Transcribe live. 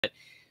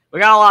we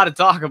got a lot to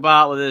talk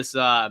about with this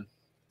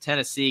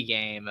Tennessee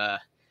game.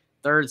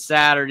 Third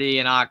Saturday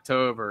in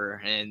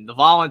October, and the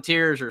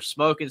Volunteers are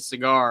smoking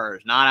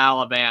cigars, not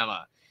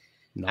Alabama.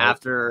 Nope.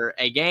 After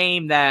a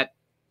game that,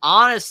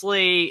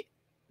 honestly,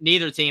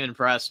 neither team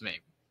impressed me.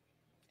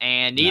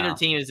 And neither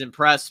team has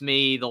impressed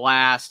me the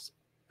last,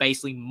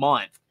 basically,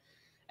 month.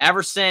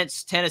 Ever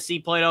since Tennessee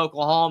played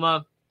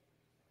Oklahoma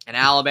and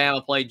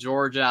Alabama played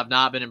Georgia, I've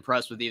not been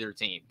impressed with either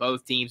team.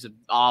 Both teams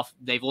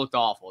they've looked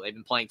awful. They've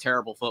been playing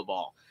terrible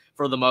football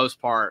for the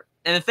most part.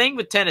 And the thing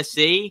with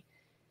Tennessee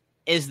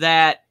is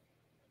that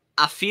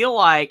I feel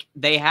like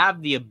they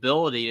have the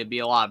ability to be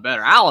a lot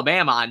better.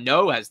 Alabama, I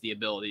know, has the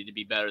ability to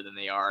be better than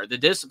they are. The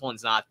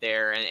discipline's not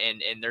there,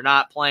 and they're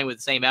not playing with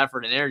the same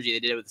effort and energy they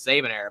did with the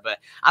Saban era. But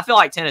I feel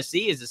like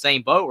Tennessee is the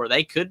same boat where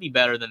they could be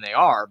better than they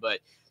are, but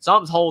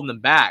something's holding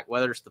them back,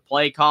 whether it's the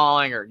play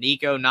calling or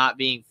Nico not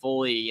being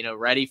fully,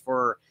 ready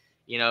for,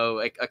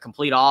 a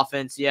complete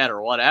offense yet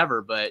or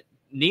whatever. But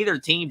neither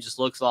team just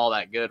looks all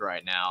that good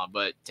right now.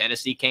 But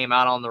Tennessee came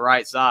out on the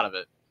right side of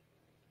it.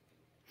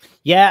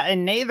 Yeah,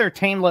 and neither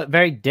team looked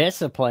very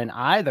disciplined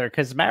either.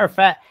 Because, as a matter of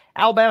fact,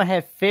 Alabama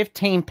had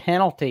 15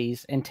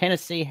 penalties and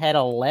Tennessee had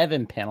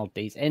 11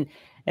 penalties. And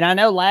I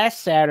know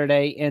last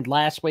Saturday in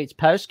last week's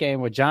postgame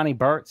with Johnny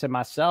Burtz and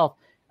myself,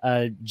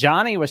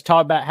 Johnny was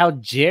talking about how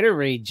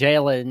jittery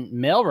Jalen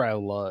Milroe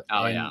looked.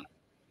 Oh, and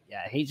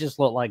yeah, he just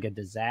looked like a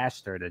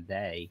disaster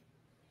today.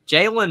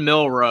 Jalen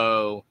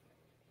Milroe,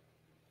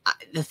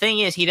 the thing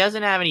is, he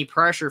doesn't have any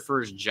pressure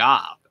for his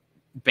job.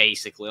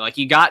 Basically, like,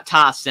 you got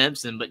Ty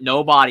Simpson, but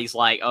nobody's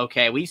like,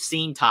 okay, we've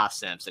seen Ty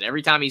Simpson.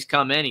 Every time he's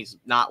come in, he's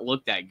not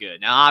looked that good.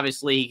 Now,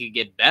 obviously, he could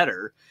get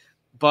better,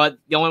 but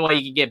the only way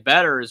he could get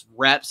better is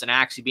reps and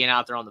actually being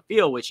out there on the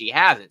field, which he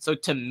hasn't. So,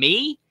 to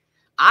me,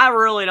 I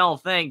really don't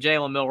think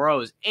Jalen Milroe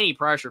has any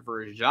pressure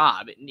for his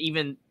job. And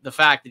even the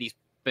fact that he's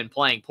been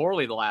playing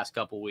poorly the last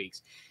couple of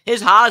weeks,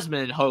 his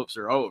Heisman hopes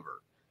are over.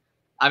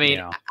 I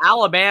mean,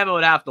 Alabama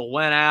would have to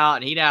win out,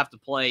 and he'd have to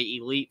play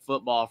elite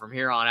football from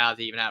here on out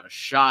to even have a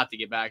shot to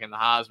get back in the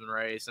Heisman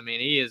race. I mean,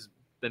 he has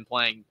been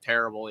playing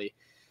terribly.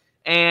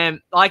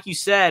 And like you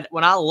said,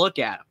 when I look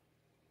at him,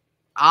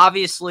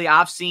 obviously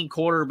I've seen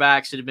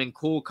quarterbacks that have been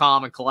cool,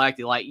 calm, and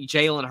collected, like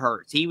Jalen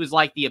Hurts. He was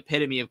like the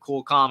epitome of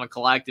cool, calm, and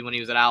collected when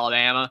he was at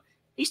Alabama.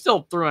 He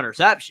still threw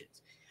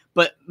interceptions.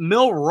 But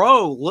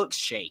Milroe looks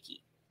shaky.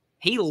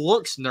 He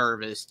looks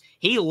nervous.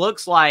 He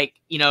looks like,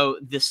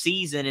 the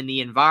season and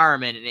the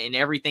environment and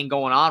everything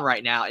going on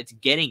right now, it's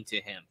getting to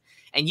him.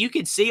 And you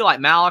could see, like,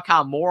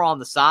 Malachi Moore on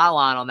the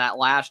sideline on that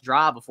last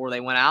drive before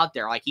they went out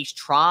there. Like, he's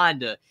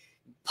trying to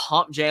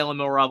pump Jalen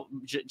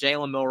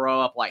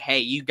Milroe up like, hey,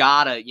 you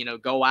got to,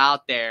 go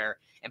out there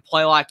and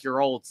play like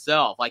your old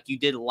self, like you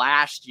did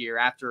last year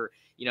after,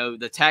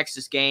 the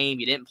Texas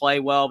game. You didn't play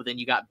well, but then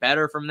you got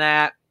better from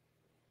that.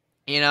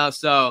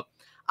 So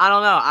I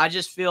don't know. I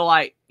just feel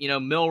like,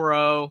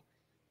 Milroe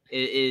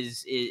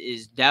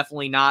is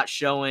definitely not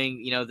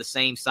showing, the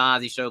same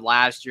signs he showed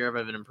last year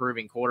of an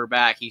improving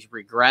quarterback. He's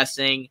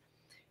regressing.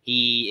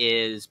 He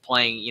is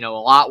playing, a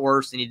lot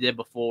worse than he did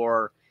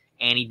before,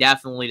 and he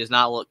definitely does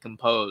not look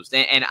composed.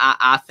 And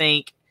I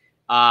think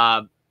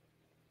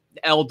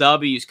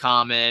LW's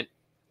comment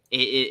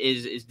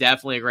is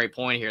definitely a great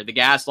point here. The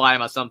gaslighting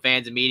by some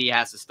fans and media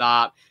has to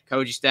stop.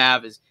 Coaching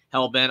staff is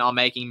hell-bent on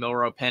making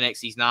Milroe Penix.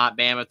 He's not.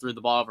 Bama threw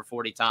the ball over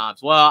 40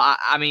 times. Well,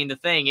 I mean, the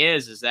thing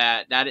is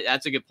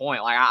that's a good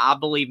point. Like, I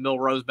believe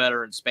Milroe's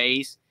better in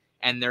space,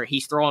 and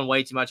he's throwing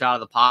way too much out of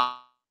the pocket.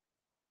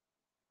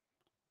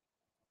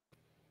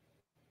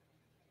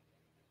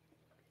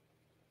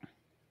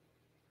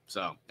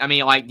 So, I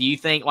mean, like, do you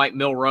think, like,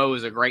 Milroe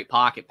is a great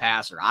pocket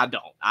passer? I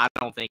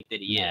don't think that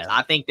he is.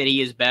 I think that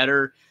he is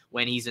better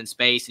when he's in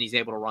space and he's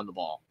able to run the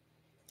ball.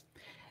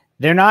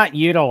 They're not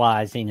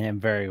utilizing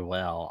him very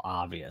well,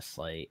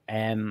 obviously.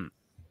 And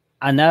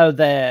I know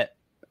that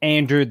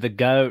Andrew the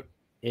GOAT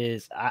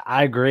is,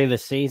 I agree, the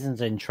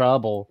season's in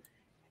trouble.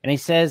 And he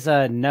says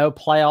no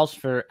playoffs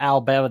for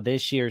Alabama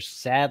this year,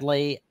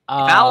 sadly. If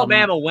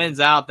Alabama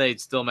wins out,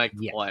 they'd still make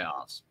the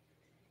playoffs.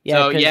 Yeah,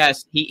 so,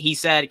 yes, he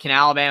said, can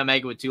Alabama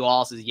make it with 2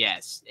 losses?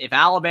 Yes. If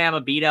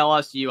Alabama beat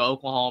LSU,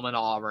 Oklahoma, and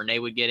Auburn, they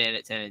would get in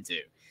at 10-2.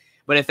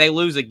 But if they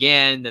lose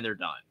again, then they're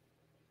done.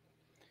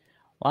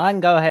 Well, I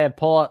can go ahead and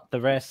pull up the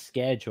rest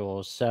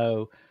schedules.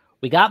 So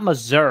we got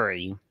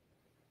Missouri.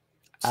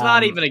 It's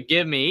not even a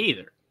give me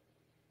either.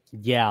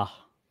 Yeah.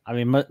 I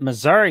mean,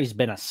 Missouri's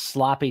been a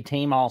sloppy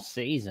team all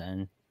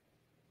season.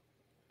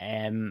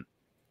 And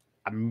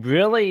I'm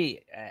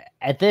really,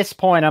 at this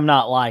point, I'm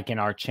not liking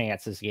our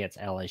chances against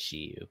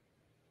LSU.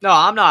 No,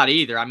 I'm not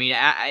either. I mean,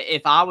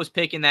 if I was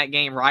picking that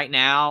game right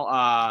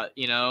now,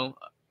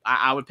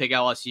 I would pick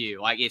LSU.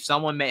 Like, if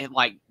someone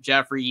like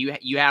Jeffrey,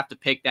 you have to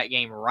pick that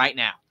game right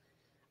now.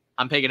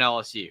 I'm picking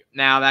LSU.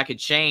 Now, that could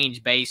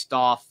change based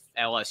off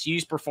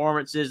LSU's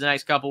performances the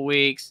next couple of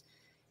weeks.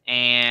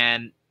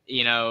 And,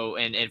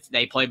 and if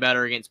they play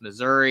better against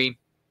Missouri,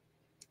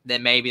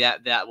 then maybe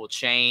that will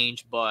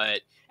change. But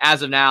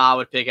as of now, I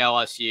would pick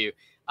LSU.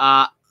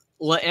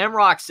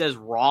 Emrock says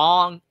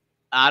wrong.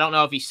 I don't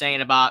know if he's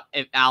saying about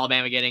if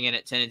Alabama getting in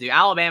at 10-2.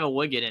 Alabama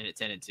would get in at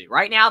 10-2.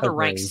 Right now, they're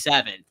ranked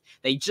 7th.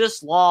 They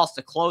just lost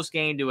a close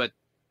game to a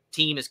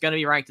team that's going to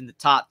be ranked in the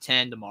top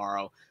 10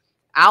 tomorrow.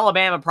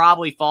 Alabama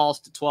probably falls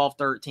to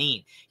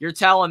 12-13. You're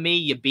telling me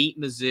you beat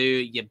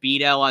Mizzou, you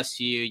beat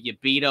LSU, you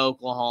beat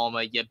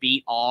Oklahoma, you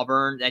beat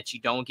Auburn, that you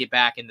don't get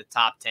back in the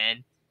top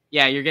 10?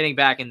 Yeah, you're getting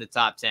back in the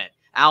top 10.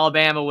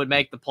 Alabama would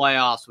make the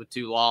playoffs with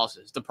 2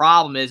 losses. The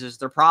problem is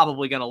they're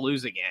probably going to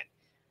lose again.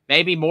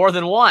 Maybe more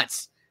than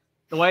once,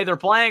 the way they're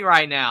playing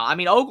right now. I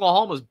mean,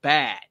 Oklahoma's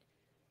bad,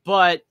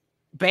 but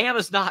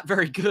Bama's not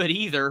very good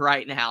either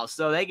right now,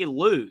 so they could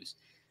lose.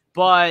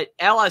 But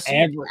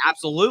LSU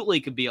absolutely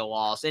could be a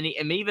loss, and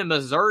even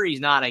Missouri's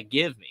not a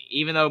give me,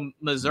 even though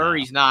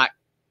Missouri's not,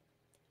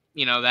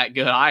 that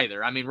good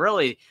either. I mean,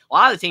 really, a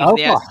lot of the teams in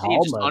the SEC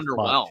are just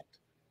underwhelmed.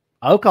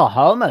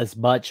 Oklahoma's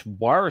much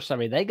worse. I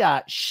mean, they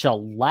got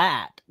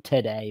shellacked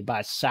today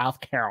by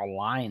South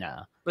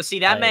Carolina. But see,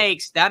 that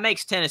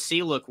makes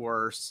Tennessee look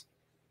worse,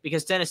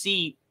 because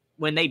Tennessee,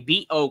 when they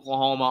beat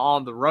Oklahoma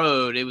on the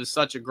road, it was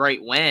such a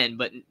great win.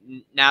 But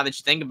now that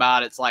you think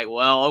about it, it's like,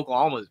 well,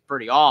 Oklahoma is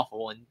pretty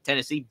awful, and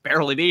Tennessee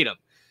barely beat them.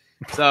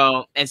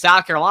 So, and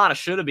South Carolina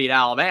should have beat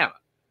Alabama.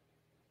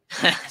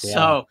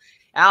 So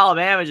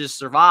Alabama just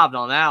survived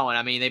on that one.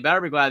 I mean, they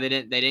better be glad they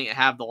didn't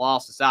have the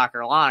loss to South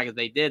Carolina, because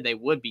they did, they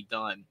would be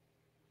done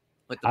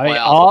with the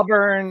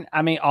playoffs.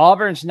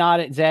 Auburn's not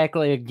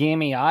exactly a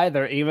gimme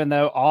either, even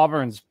though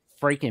Auburn's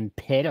freaking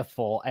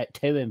pitiful at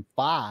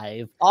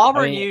 2-5.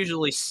 Auburn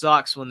usually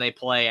sucks when they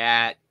play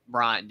at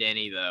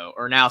Bryant-Denny, though,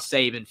 or now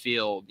Saban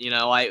Field.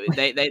 Like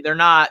they're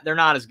not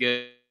as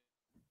good.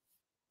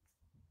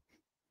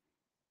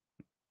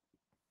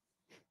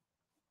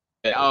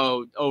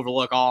 Oh,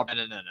 overlook Auburn?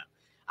 No.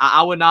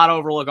 I would not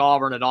overlook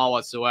Auburn at all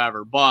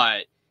whatsoever.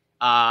 But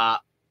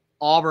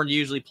Auburn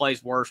usually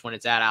plays worse when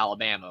it's at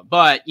Alabama.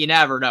 But you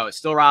never know. It's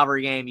still a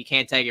rivalry game. You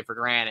can't take it for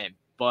granted.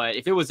 But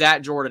if it was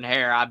at Jordan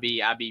Hare, I'd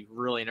be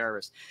really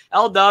nervous.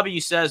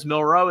 LW says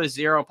Milroe is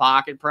 0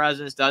 pocket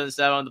presence, doesn't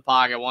settle in the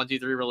pocket,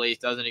 1-2-3 release,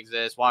 doesn't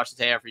exist. Watch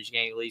the tape for each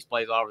game, at least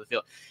plays all over the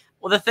field.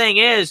 Well, the thing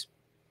is,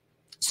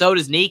 so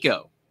does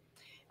Nico.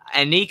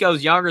 And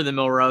Nico's younger than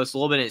Milroe, so a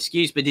little bit of an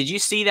excuse. But did you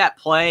see that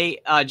play,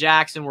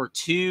 Jackson, where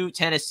 2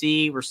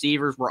 Tennessee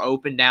receivers were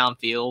open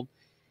downfield?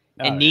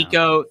 And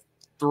Nico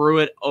threw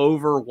it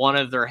over one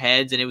of their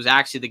heads, and it was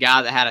actually the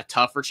guy that had a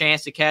tougher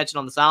chance to catch it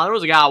on the sideline. There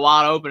was a guy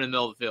wide open in the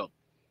middle of the field.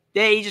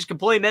 Yeah, he just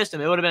completely missed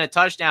him. It would have been a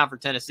touchdown for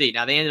Tennessee.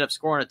 Now, they ended up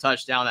scoring a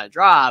touchdown that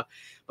drive,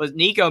 but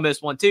Nico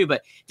missed one too.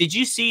 But did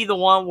you see the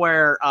one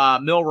where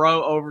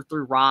Milroe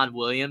overthrew Ron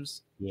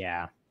Williams?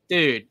 Yeah.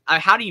 Dude,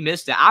 how do you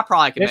miss that? I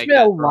probably could make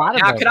that throw.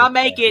 Now, could I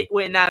make it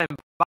in that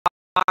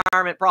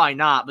environment? Probably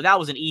not, but that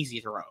was an easy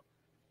throw.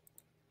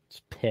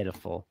 It's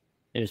pitiful.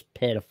 It was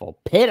pitiful.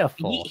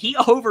 Pitiful. He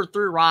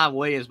overthrew Ron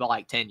Williams by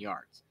like 10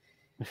 yards.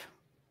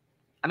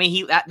 I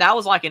mean, that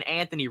was like an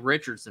Anthony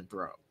Richardson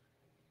throw.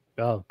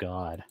 Oh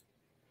God!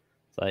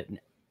 It's like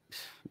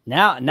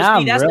now I'm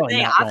that's really the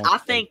thing. I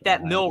think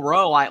that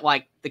Milroe,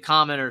 like the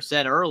commenter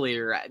said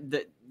earlier,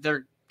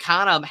 they're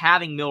kind of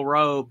having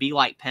Milroe be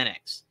like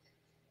Penix.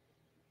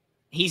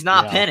 He's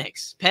not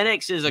Penix.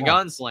 Penix is a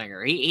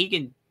gunslinger. He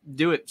can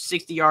do it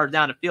 60 yards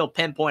down the field,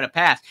 pinpoint a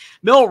pass.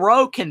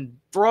 Milroe can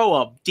throw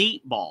a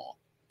deep ball,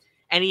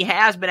 and he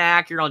has been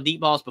accurate on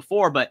deep balls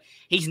before, but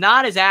he's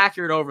not as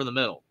accurate over the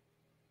middle.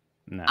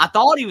 No. I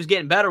thought he was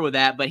getting better with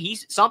that, but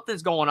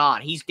something's going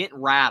on. He's getting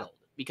rattled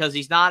because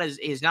he's not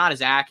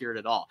as accurate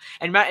at all.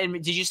 And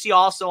did you see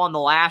also on the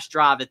last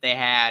drive that they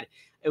had,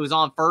 it was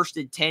on 1st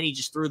and 10, he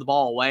just threw the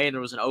ball away and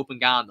there was an open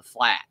guy on the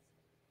flat.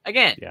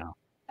 Again,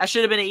 that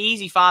should have been an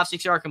easy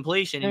 5-6 yard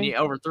completion and he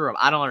overthrew him.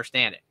 I don't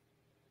understand it.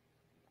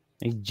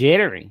 He's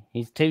jittery.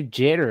 He's too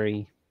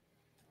jittery.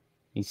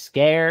 He's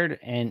scared,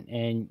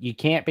 and you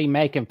can't be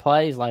making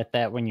plays like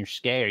that when you're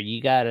scared.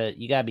 You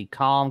gotta be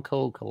calm,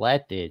 cool,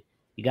 collected.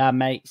 You got to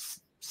make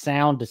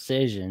sound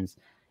decisions.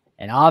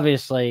 And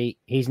obviously,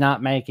 he's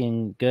not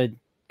making good,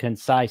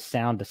 concise,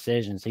 sound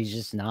decisions. He's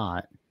just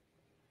not.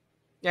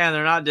 Yeah, and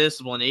they're not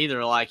disciplined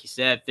either. Like you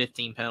said,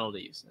 15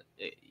 penalties.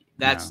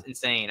 That's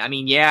insane. I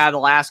mean, the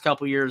last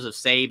couple years of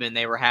Saban,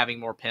 they were having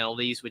more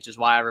penalties, which is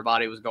why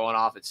everybody was going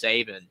off at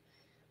Saban.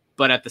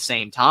 But at the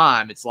same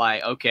time, it's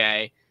like,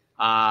 okay,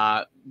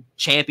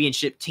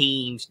 championship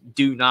teams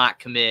do not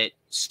commit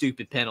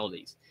stupid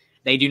penalties.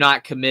 They do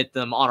not commit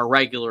them on a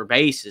regular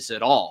basis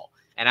at all.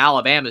 And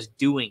Alabama's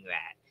doing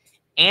that.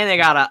 And they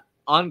got an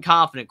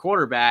unconfident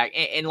quarterback.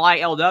 And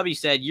like LW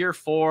said, year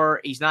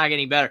 4, he's not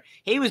getting better.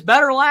 He was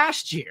better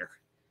last year.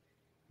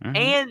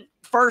 And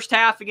first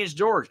half against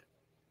Georgia.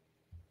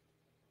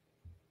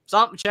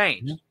 Something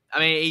changed. I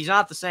mean, he's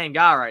not the same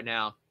guy right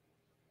now.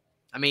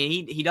 I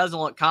mean, he doesn't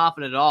look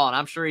confident at all. And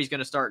I'm sure he's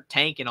going to start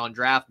tanking on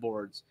draft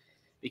boards.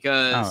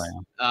 Because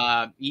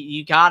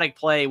you got to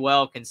play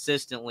well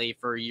consistently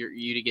for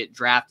you to get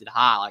drafted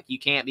high. Like, you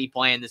can't be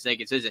playing this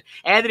inconsistent.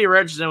 Anthony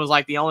Richardson was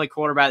like the only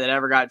quarterback that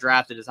ever got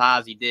drafted as high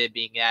as he did,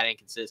 being that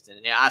inconsistent.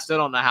 And I still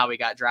don't know how he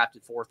got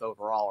drafted 4th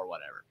overall or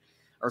whatever,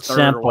 or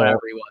 3rd or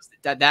whatever he was.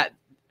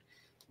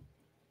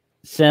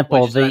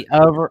 Simple. Which is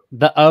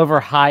The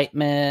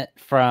overhypement yeah,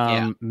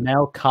 from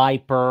Mel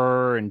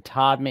Kiper and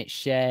Todd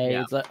McShay.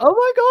 yeah. It's like, oh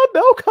my God,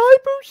 Mel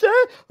Kiper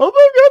said, oh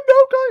my God,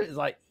 Mel Kiper. It's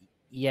like,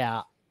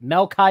 yeah,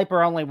 Mel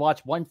Kiper only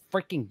watched one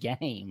freaking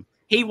game.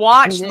 He I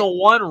watched mean, the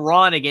one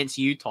run against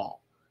Utah.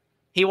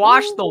 He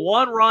watched the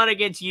one run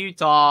against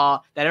Utah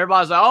that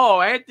everybody's like, oh,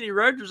 Anthony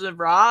Richardson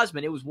for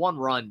Heisman. It was one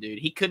run, dude.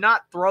 He could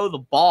not throw the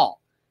ball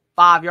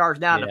 5 yards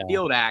down the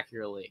field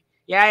accurately.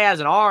 Yeah, he has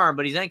an arm,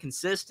 but he's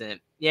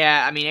inconsistent.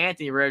 Yeah, I mean,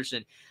 Anthony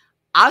Richardson.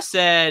 I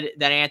said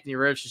that Anthony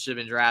Richardson should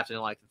have been drafted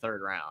in like the 3rd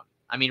round.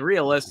 I mean,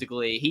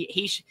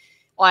 realistically,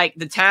 like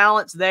the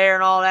talent's there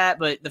and all that,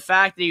 but the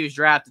fact that he was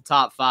drafted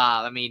top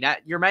 5, I mean,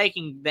 that you're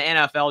making the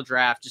NFL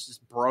draft just as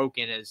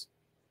broken as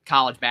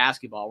college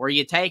basketball, where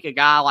you take a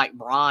guy like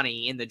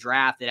Bronny in the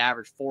draft that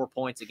averaged 4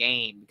 points a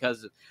game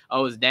because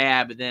of his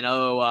dad, but then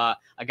a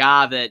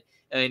guy that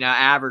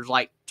averaged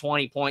like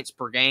 20 points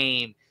per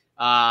game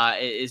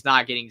is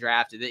not getting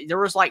drafted. There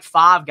was like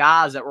 5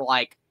 guys that were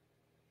like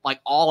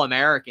all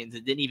Americans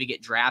that didn't even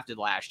get drafted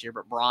last year,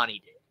 but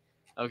Bronny did.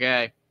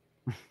 Okay,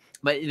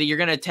 but you're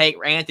gonna take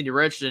Anthony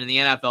Richardson in the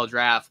NFL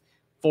draft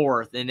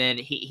 4th, and then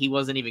he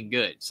wasn't even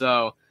good.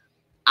 So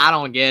I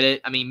don't get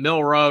it. I mean,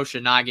 Milroe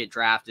should not get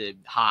drafted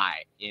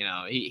high.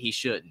 He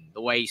shouldn't,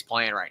 the way he's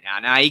playing right now.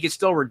 Now, he could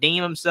still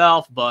redeem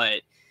himself,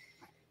 but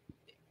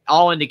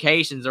all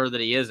indications are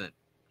that he isn't.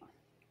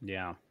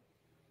 Yeah.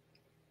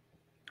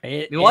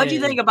 What did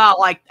you think about,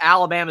 like,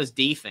 Alabama's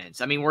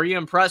defense? I mean, were you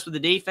impressed with the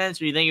defense,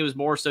 or do you think it was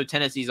more so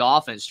Tennessee's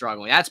offense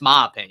struggling? That's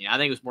my opinion. I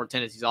think it was more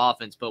Tennessee's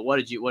offense, but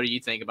what do you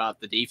think about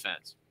the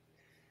defense?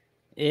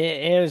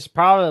 It was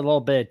probably a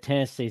little bit of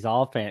Tennessee's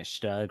offense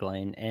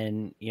struggling,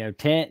 and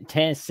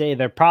Tennessee,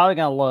 they're probably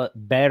going to look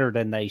better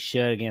than they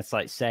should against,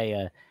 like,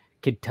 say,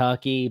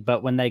 Kentucky.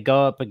 But when they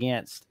go up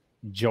against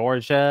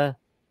Georgia,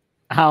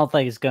 I don't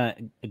think it's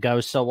going to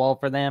go so well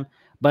for them.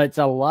 But it's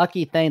a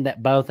lucky thing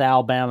that both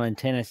Alabama and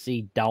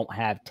Tennessee don't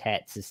have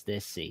Texas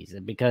this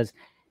season, because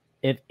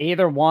if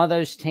either one of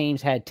those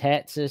teams had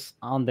Texas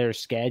on their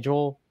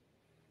schedule,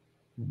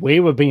 we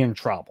would be in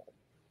trouble.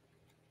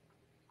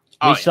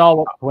 We saw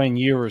what Twin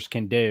Ewers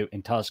can do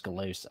in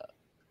Tuscaloosa.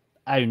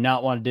 I do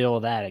not want to deal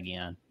with that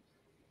again.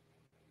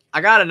 I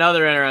got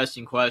another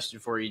interesting question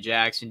for you,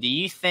 Jackson. Do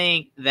you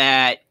think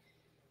that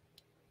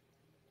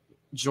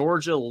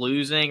Georgia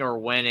losing or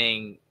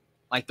winning,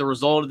 like the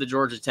result of the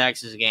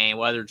Georgia-Texas game,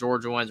 whether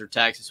Georgia wins or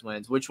Texas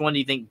wins, which one do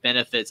you think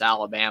benefits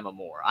Alabama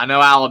more? I know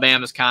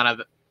Alabama's kind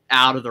of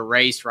out of the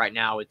race right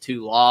now with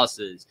 2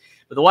 losses,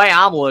 but the way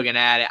I'm looking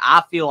at it,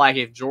 I feel like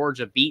if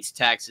Georgia beats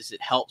Texas,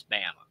 it helps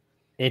Bama.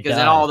 Because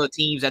then all the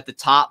teams at the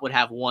top would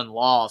have 1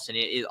 loss,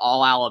 and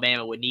all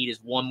Alabama would need is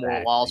 1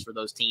 more loss for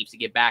those teams to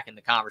get back in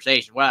the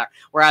conversation.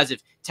 Whereas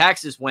if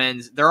Texas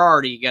wins, they're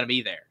already going to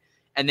be there.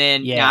 And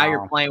then now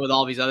you're playing with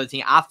all these other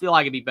teams. I feel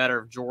like it'd be better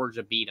if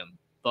Georgia beat them.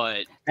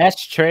 But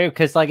that's true,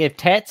 because like if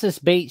Texas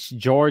beats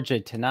Georgia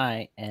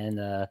tonight,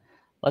 and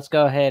let's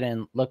go ahead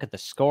and look at the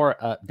score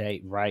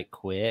update right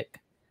quick.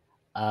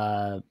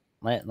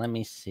 Let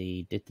me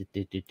see.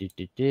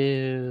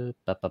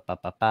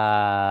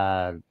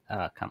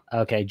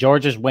 Okay,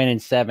 Georgia's winning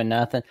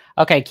 7-0.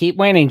 Okay, keep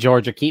winning,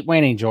 Georgia. Keep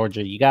winning,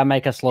 Georgia. You gotta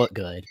make us look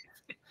good.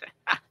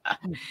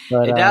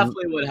 But, it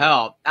definitely would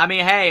help. I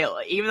mean, hey,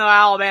 even though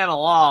Alabama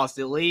lost,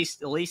 at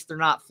least they're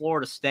not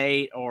Florida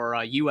State or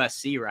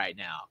USC right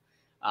now.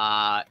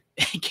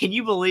 Can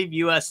you believe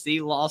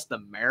USC lost to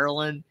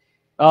Maryland?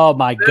 Oh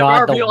my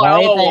God!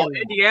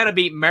 Indiana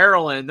beat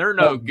Maryland. They're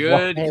no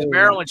good because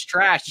Maryland's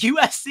trash.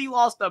 USC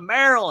lost to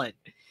Maryland.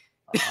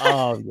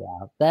 Oh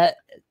yeah,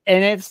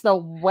 and it's the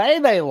way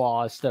they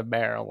lost to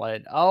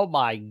Maryland. Oh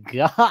my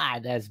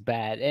God, that's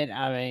bad. And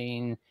I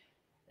mean,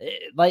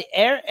 like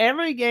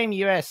every game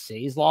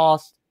USC's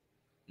lost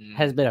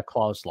has been a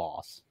close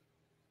loss.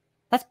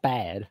 That's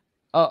bad.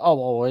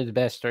 Well, we're the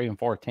best 3 and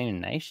 14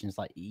 in the nation. It's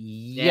like,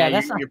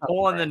 you're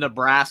pulling the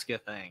Nebraska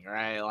thing,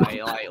 right?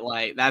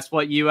 Like that's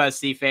what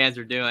USC fans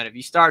are doing. If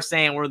you start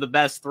saying we're the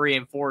best 3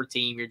 and 4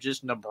 team, you're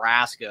just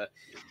Nebraska,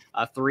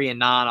 3 and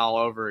 9 all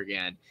over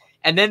again.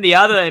 And then the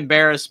other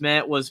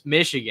embarrassment was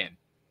Michigan.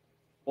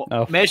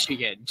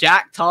 Michigan,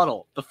 Jack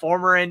Tuttle, the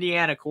former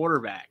Indiana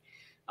quarterback.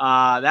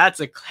 That's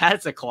a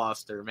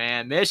cluster,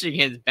 man.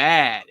 Michigan's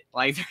bad.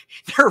 Like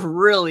they're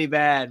really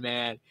bad,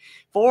 man.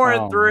 4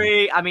 and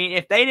 3. I mean,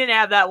 if they didn't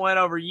have that win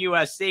over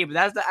USC, but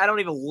I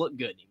don't even look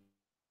good anymore.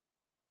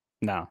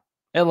 No,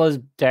 it was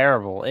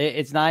terrible.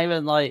 It's not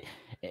even like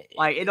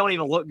it don't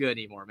even look good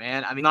anymore,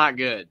 man. I mean, not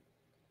good.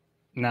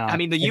 No, I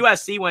mean the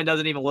USC win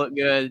doesn't even look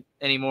good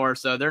anymore,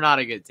 so they're not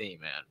a good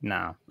team, man.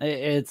 No,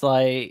 it's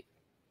like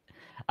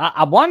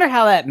I wonder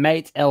how that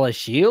makes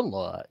LSU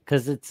look,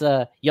 because it's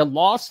you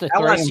lost to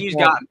LSU's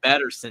gotten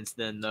better since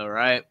then, though,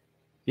 right?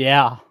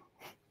 Yeah,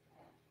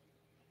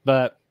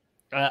 but.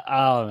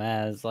 Oh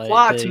man, it's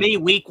like to me,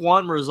 week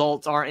 1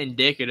 results aren't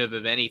indicative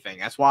of anything.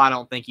 That's why I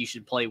don't think you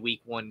should play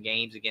week 1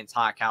 games against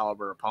high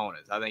caliber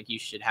opponents. I think you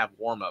should have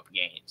warm-up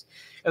games.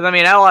 Because I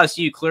mean,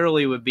 LSU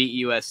clearly would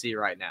beat USC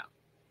right now.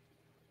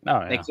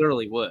 Oh, yeah. They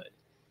clearly would.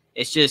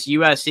 It's just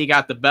USC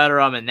got the better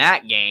of them in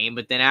that game,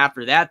 but then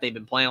after that, they've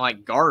been playing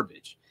like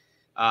garbage.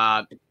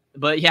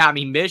 But yeah, I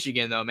mean,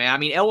 Michigan, though, man. I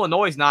mean,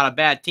 Illinois is not a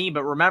bad team,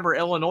 but remember,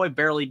 Illinois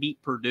barely beat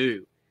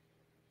Purdue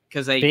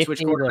because they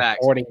switched quarterbacks.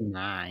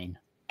 49.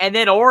 And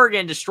then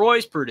Oregon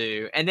destroys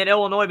Purdue, and then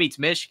Illinois beats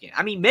Michigan.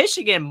 I mean,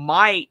 Michigan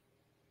might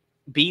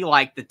be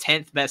like the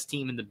 10th best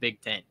team in the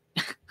Big Ten.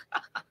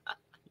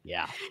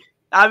 Yeah.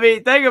 I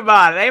mean, think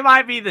about it. They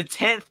might be the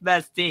 10th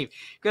best team.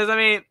 Because, I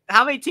mean,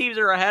 how many teams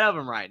are ahead of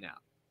them right now?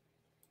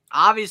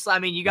 Obviously, I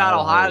mean, you got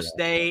Ohio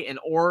State and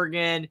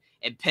Oregon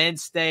and Penn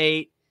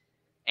State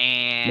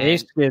and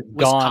Michigan's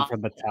gone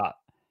from the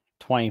top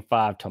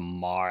 25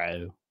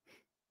 tomorrow.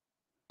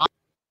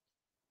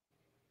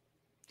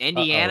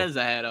 Indiana's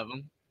ahead of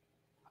them.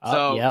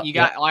 So you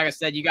got, like I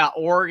said, you got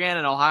Oregon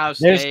and Ohio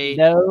State.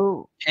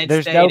 Penn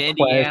State, no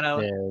Indiana.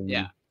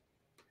 Question.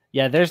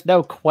 Yeah, there's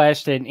no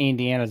question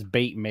Indiana's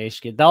beat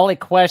Michigan. The only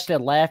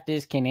question left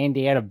is, can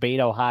Indiana beat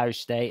Ohio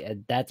State?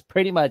 And that's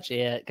pretty much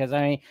it. Because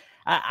I mean,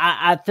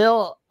 I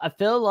feel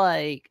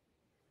like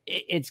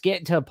it's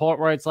getting to a point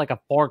where it's like a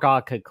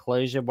foregone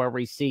conclusion where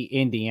we see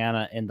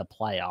Indiana in the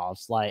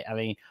playoffs. Like, I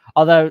mean,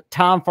 although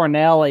Tom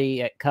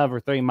Fornelli at Cover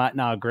 3 might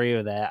not agree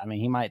with that. I mean,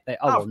 he might think,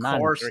 of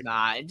course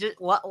not. Just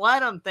let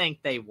them think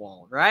they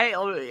won't, right?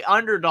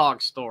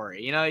 Underdog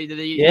story. You know, you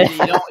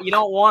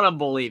don't want them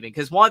believing,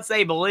 because once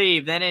they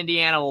believe, then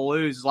Indiana will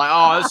lose. It's like,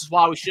 oh, this is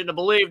why we shouldn't have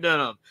believed in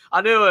them.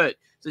 I knew it.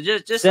 So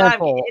just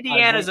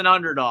Indiana's an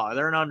underdog.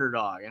 They're an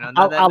underdog. You know,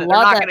 they're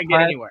not going to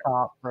get anywhere.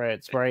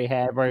 Conference where he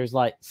was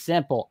like,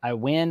 simple. I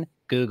win.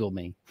 Google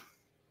me.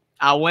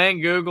 I win.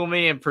 Google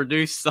me. And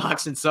Purdue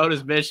sucks, and so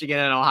does Michigan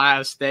and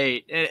Ohio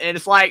State. And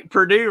it's like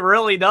Purdue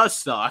really does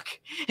suck,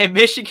 and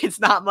Michigan's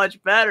not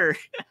much better.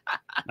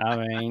 I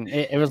mean,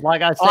 it was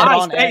like I said.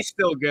 Ohio State's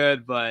still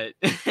good, but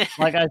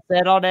like I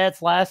said on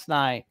Eds last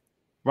night,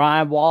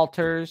 Ryan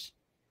Walters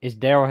is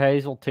Daryl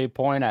Hazel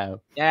 2.0.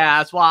 Yeah,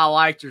 that's why I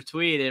liked your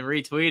tweet and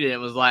retweeted it. It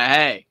was like,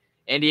 hey,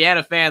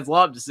 Indiana fans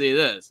love to see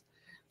this.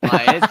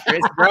 Like,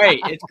 it's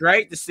great. It's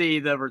great to see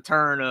the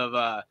return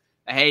of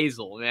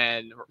Hazel,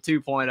 man,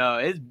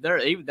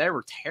 2.0. They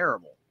were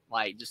terrible.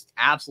 Like, just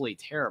absolutely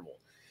terrible.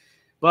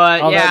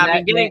 But,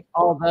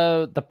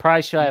 although the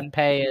price you have to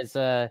pay is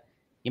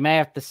you may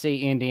have to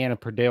see Indiana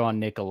Purdue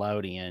on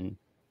Nickelodeon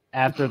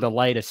after the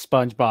latest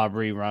SpongeBob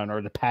rerun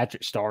or the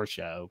Patrick Star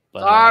show.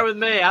 But, all right with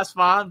me. That's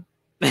fine.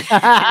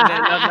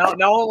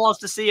 no one wants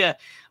to see a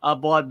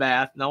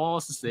bloodbath. No one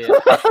wants to see it.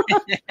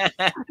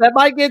 That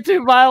might get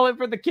too violent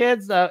for the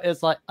kids, though.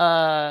 It's like,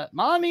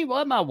 mommy, what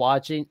am I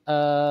watching?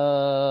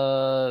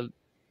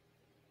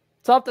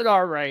 Something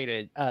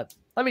R-rated.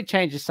 Let me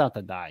change to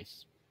something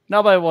nice.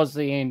 Nobody wants to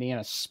see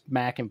Indiana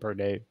smacking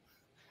Purdue.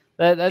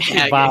 That's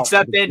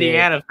except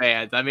Indiana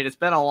fans. I mean, it's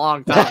been a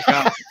long time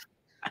coming.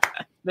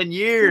 It's been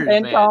years.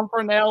 And man. Tom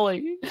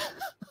Fornelli.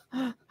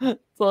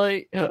 It's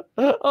like,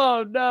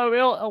 oh no,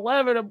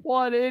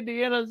 11-1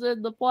 Indiana's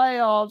in the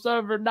playoffs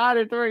over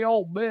 93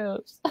 Ole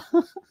Miss.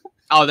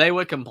 Oh, they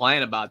would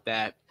complain about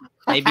that.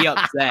 They'd be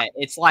upset.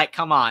 It's like,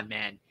 come on,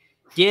 man.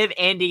 Give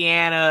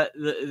Indiana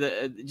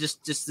the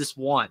just this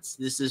once.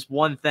 This is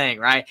one thing,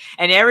 right?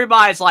 And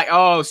everybody's like,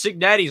 oh,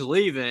 Cignetti's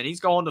leaving. He's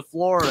going to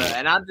Florida.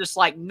 And I'm just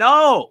like,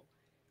 no.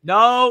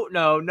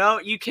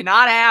 You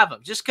cannot have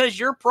him. Just because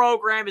your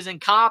program is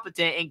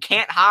incompetent and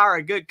can't hire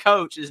a good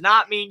coach does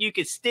not mean you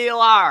can steal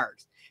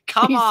ours.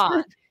 Come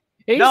on.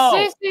 He's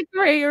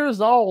 63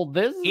 years old.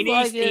 He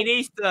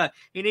needs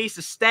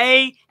to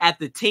stay at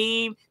the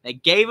team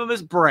that gave him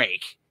his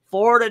break.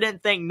 Florida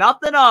didn't think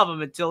nothing of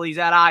him until he's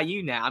at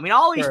IU now. I mean,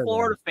 all these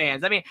Florida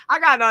fans. I mean, I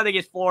got nothing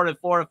against Florida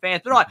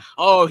fans. They're like,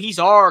 oh, he's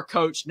our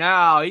coach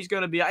now. He's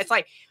going to be. It's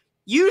like,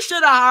 you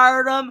should have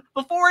hired him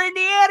before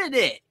Indiana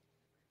did.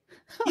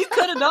 You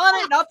could have done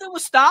it. Nothing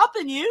was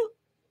stopping you.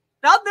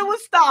 Nothing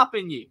was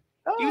stopping you.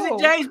 Oh. He was at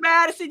James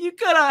Madison. You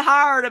could have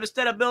hired him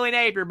instead of Billy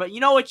Napier. But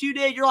you know what you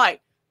did? You're like,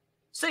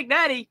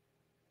 Cignetti.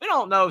 We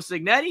don't know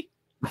Cignetti.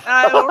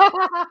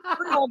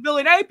 We're going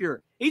Billy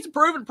Napier. He's a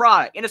proven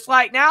product. And it's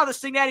like, now the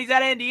Cignetti's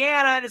at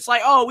Indiana, and it's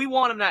like, oh, we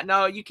want him that.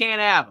 No, you can't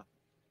have him.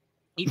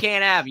 You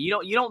can't have him.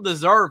 You don't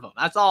deserve him.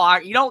 That's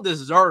all. You don't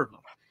deserve him.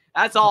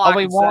 That's all I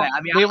can say.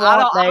 I mean,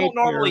 I don't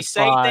normally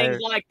say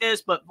things like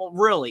this, but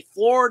really,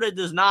 Florida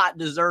does not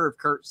deserve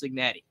Curt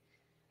Cignetti.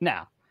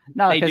 No,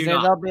 because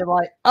they'll be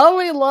like, oh,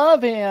 we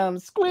love him,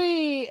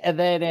 squee, and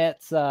then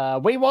it's,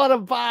 we want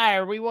him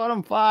fired. We want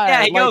him fired.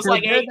 Yeah, he goes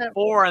like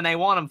 8-4, and they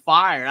want him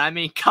fired. I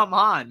mean, come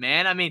on,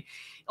 man. I mean,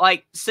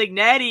 like,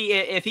 Cignetti,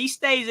 if he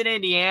stays in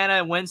Indiana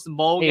and wins some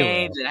bowl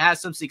games and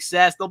has some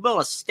success, they'll build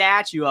a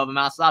statue of him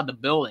outside the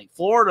building.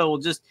 Florida will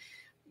just,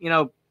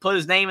 put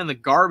his name in the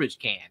garbage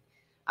can.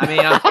 I mean,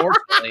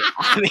 unfortunately,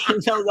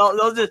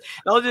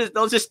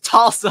 they'll just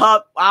toss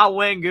up, I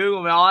win, Google,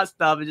 and all that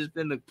stuff, and just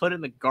put it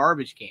in the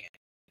garbage can.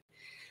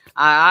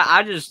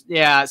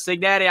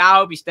 Cignetti, I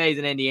hope he stays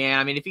in Indiana.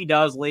 I mean, if he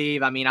does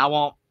leave, I mean, I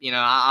won't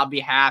I'll be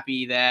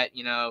happy that,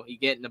 he's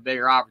getting a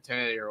bigger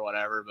opportunity or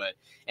whatever.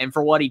 And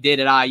for what he did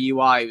at IU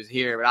while he was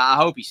here, but I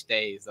hope he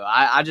stays, though.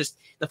 I just,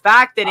 the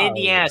fact that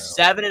Indiana's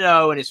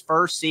 7-0 in his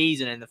first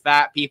season, and the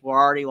fact people are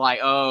already like,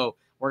 oh,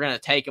 we're going to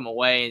take him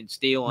away and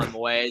steal him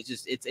away,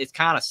 it's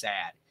kind of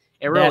sad.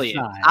 It really is.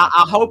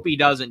 I hope he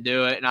doesn't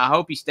do it, and I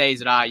hope he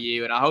stays at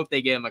IU, and I hope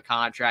they give him a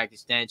contract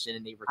extension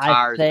and he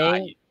retires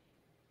at IU.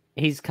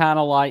 He's kind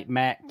of like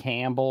Matt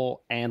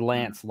Campbell and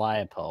Lance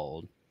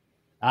Leipold.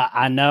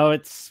 I know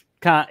it's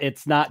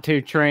not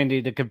too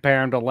trendy to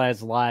compare him to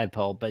Lance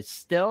Leipold, but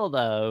still,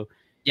 though.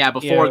 Yeah,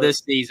 before this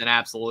season,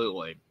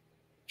 absolutely.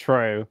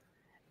 True.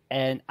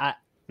 And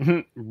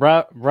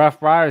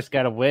Rough Rider's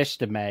got a wish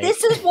to make.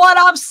 This is what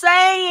I'm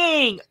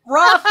saying.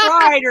 Rough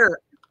Rider.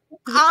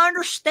 I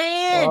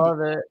understand.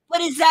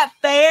 But is that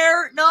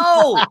fair?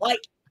 No.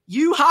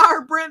 You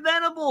hire Brent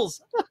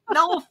Venables.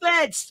 No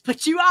offense,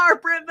 but you hire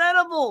Brent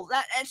Venables.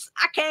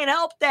 I can't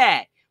help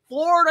that.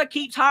 Florida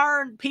keeps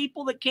hiring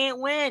people that can't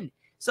win.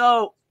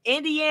 So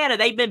Indiana,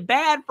 they've been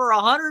bad for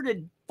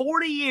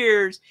 140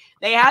 years.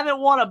 They haven't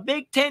won a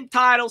Big Ten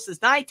title since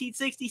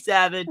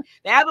 1967.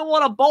 They haven't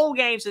won a bowl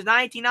game since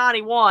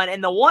 1991.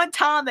 And the one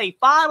time they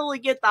finally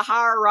get the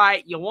hire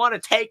right, you want to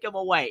take them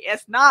away.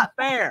 It's not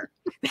fair.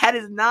 That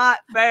is not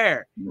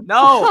fair.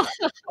 No.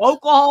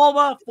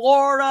 Oklahoma,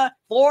 Florida,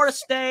 Florida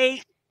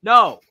State.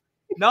 No.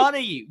 None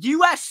of you.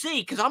 USC,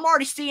 because I'm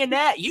already seeing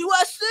that.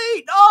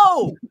 USC.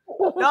 No.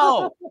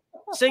 No.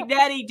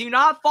 Signetti, do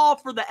not fall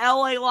for the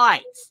LA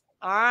lights.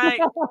 All right?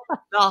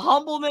 The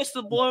humbleness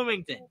of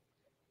Bloomington.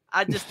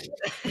 I just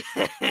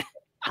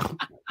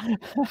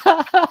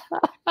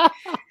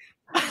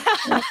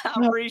I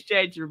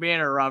appreciate you being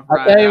a Rough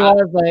Rider. I tell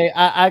you what,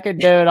 I could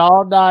do it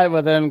all night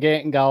with them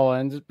getting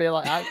going. Just be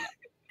like,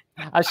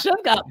 I should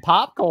have got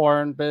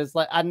popcorn, but it's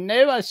like I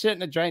knew I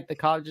shouldn't have drank the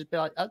coffee. Just be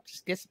like, oh,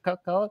 just get some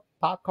Coca-Cola,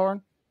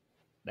 popcorn.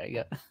 There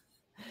you go.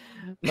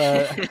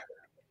 But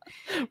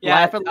yeah,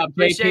 I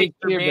appreciate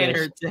you being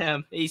here,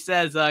 Tim. He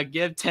says,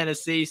 give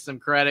Tennessee some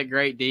credit.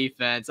 Great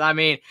defense. I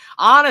mean,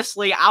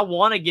 honestly, I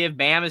want to give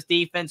Bama's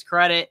defense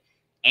credit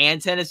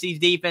and Tennessee's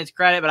defense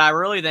credit, but I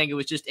really think it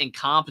was just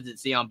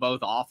incompetency on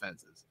both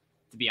offenses,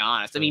 to be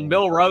honest. I mean,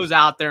 Bill Rose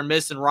out there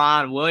missing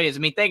Ron Williams. I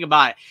mean, think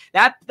about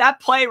it. That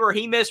play where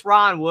he missed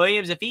Ron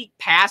Williams, if he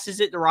passes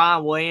it to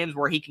Ron Williams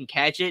where he can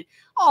catch it,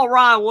 all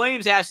Ron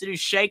Williams has to do is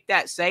shake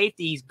that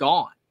safety, he's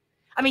gone.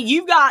 I mean,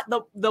 you've got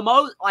the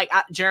most,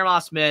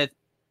 Jeremiah Smith.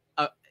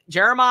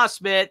 Jeremiah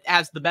Smith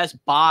has the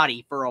best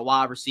body for a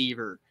wide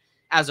receiver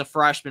as a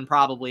freshman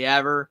probably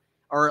ever,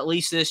 or at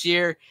least this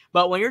year.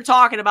 But when you're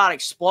talking about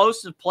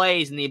explosive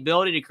plays and the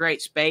ability to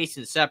create space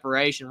and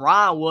separation,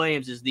 Ryan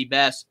Williams is the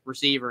best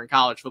receiver in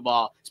college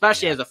football,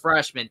 especially as a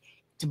freshman,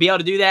 to be able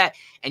to do that.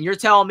 And you're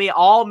telling me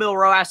all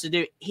Milroe has to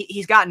do,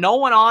 he's got no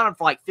one on him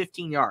for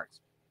 15 yards.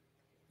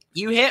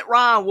 You hit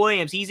Ryan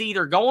Williams, he's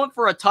either going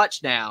for a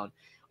touchdown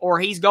or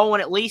he's going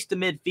at least to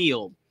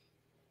midfield.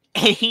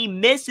 And he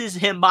misses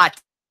him by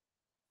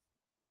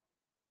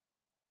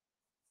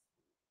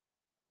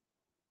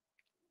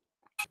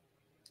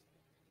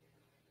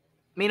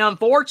I mean,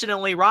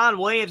 unfortunately, Ron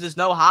Williams is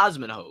no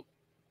Heisman hope.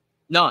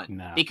 None.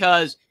 No.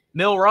 Because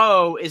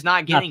Milroe is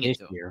not getting it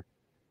to him.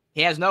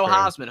 He has no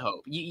Heisman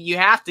hope. You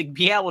have to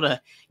be able to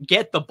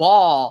get the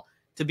ball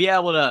to be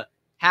able to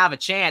have a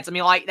chance. I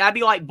mean, that'd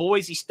be like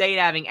Boise State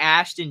having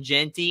Ashton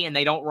Genty and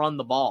they don't run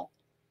the ball.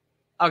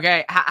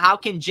 Okay, how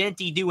can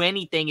Genty do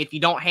anything if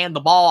you don't hand the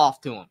ball off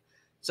to him?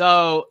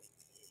 So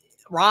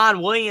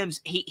Ron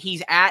Williams,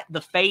 he's at the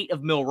fate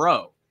of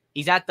Milroe.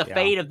 He's at the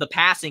fate of the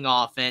passing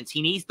offense.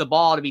 He needs the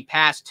ball to be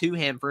passed to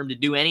him for him to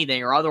do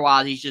anything, or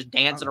otherwise he's just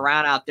dancing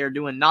around out there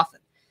doing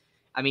nothing.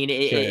 I mean,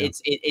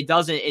 it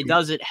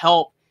doesn't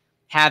help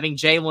having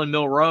Jalen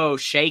Milroe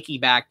shaky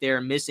back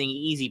there, missing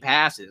easy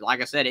passes. Like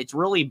I said, it's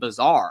really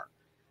bizarre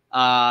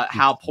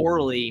how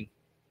poorly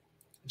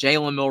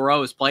Jalen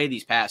Milroe has played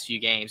these past few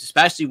games,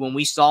 especially when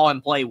we saw him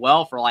play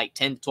well for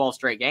 10 to 12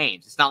 straight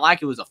games. It's not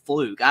like it was a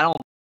fluke. I don't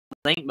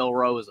think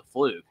Milroe is a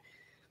fluke.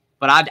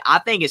 But I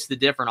think it's the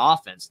different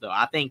offense, though.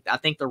 I think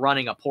they're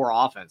running a poor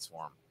offense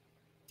for him.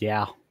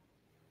 Yeah.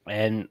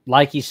 And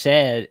like you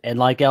said, and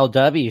like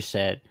LW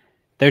said,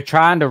 they're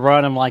trying to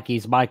run him like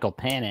he's Michael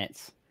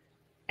Penix,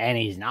 and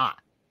he's not.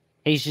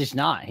 He's just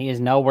not. He is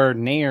nowhere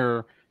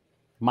near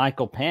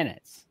Michael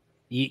Penix.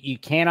 You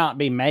cannot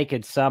be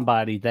making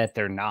somebody that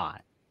they're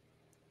not.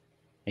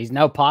 He's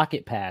no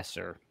pocket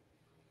passer.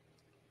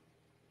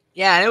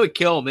 Yeah, and it would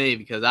kill me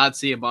because I'd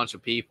see a bunch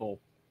of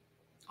people.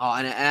 Oh,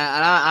 and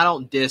I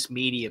don't diss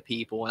media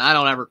people, and I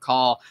don't ever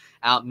call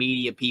out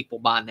media people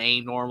by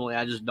name normally.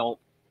 I just don't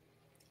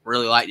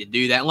really like to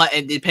do that.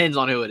 It depends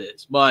on who it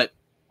is. But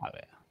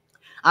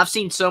I've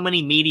seen so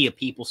many media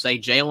people say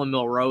Jalen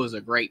Milroe is a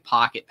great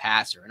pocket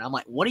passer. And I'm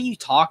like, what are you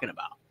talking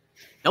about?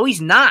 No,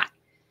 he's not.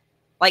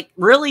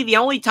 Really, the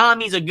only time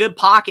he's a good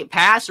pocket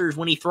passer is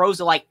when he throws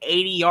it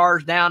 80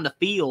 yards down the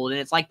field, and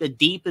it's the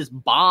deepest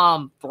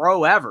bomb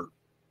throw ever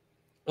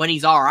when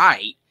he's all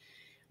right.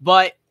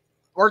 But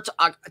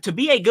to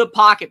be a good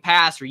pocket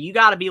passer, you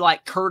got to be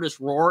like Curtis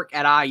Rourke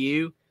at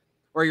IU,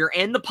 where you're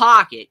in the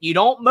pocket, you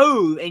don't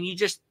move, and you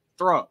just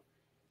throw.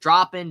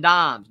 Drop in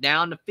dimes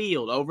down the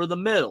field, over the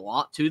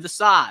middle, to the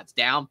sides,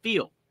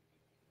 downfield.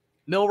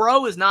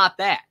 Milroe is not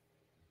that.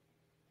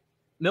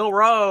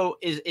 Milroe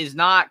is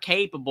not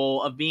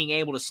capable of being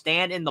able to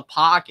stand in the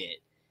pocket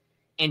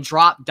and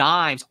drop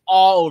dimes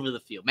all over the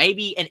field.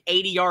 Maybe an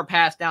 80-yard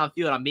pass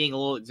downfield. I'm being a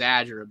little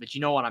exaggerated, but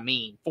you know what I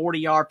mean.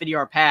 40-yard,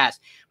 50-yard pass.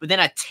 But then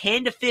a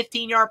 10 to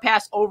 15-yard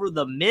pass over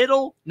the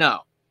middle?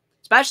 No.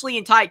 Especially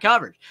in tight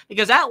coverage.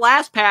 Because that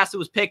last pass that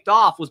was picked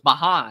off was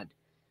behind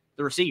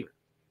the receiver.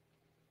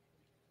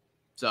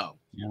 So,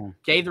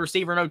 gave the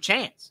receiver no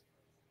chance.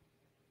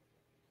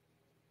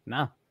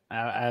 No.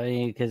 I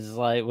mean, because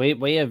like we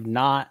did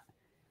not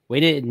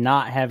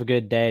have a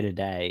good day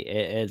today.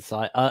 It's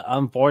like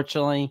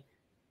unfortunately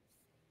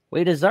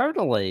we deserve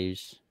to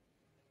lose,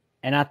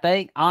 and I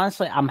think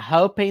honestly I'm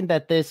hoping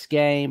that this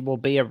game will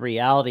be a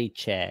reality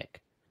check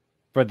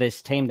for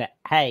this team that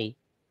hey,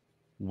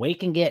 we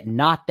can get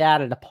knocked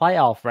out of the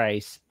playoff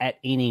race at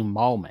any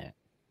moment.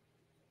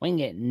 We can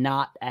get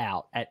knocked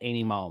out at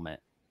any moment.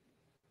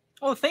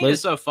 Well, the thing that's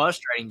so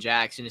frustrating,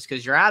 Jackson, is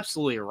because you're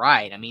absolutely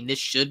right. I mean, this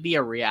should be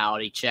a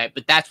reality check,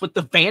 but that's what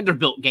the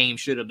Vanderbilt game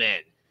should have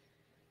been.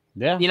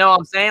 Yeah. You know what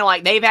I'm saying?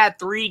 Like, they've had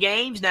 3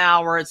 games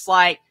now where it's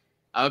like,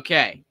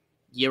 okay,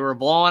 you were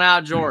blowing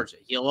out Georgia.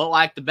 You look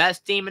like the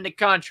best team in the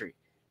country.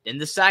 Then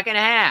the second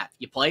half,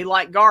 you played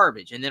like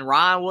garbage, and then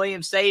Ryan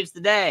Williams saves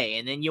the day,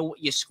 and then you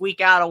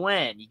squeak out a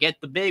win. You get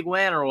the big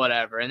win or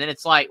whatever, and then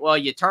it's like, well,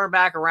 you turn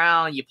back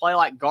around, and you play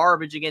like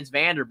garbage against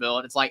Vanderbilt,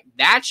 and it's like,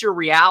 that's your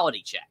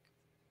reality check.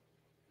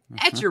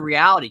 That's your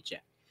reality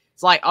check.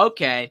 It's like,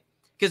 okay,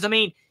 because, I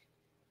mean,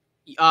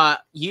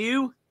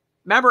 you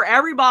remember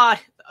everybody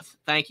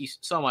 – thank you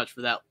so much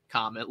for that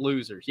comment,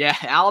 losers. Yeah,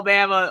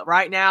 Alabama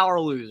right now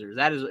are losers.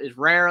 That is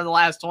rare in the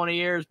last 20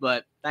 years,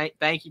 but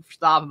thank you for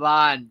stopping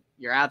by, and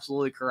you're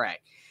absolutely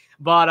correct.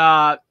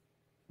 But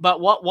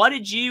what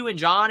did you and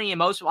Johnny and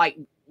most – like,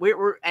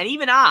 and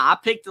even I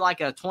picked like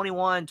a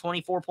 21,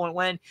 24-point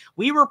win.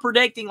 We were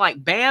predicting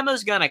like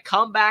Bama's going to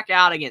come back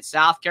out against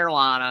South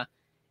Carolina –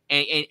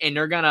 and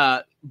they're going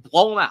to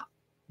blow them out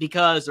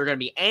because they're going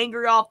to be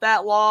angry off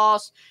that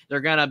loss.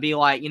 They're going to be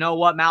like, you know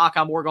what,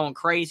 Malachi Moore going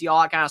crazy,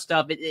 all that kind of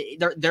stuff.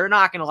 They're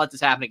not going to let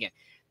this happen again.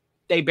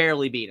 They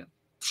barely beat them.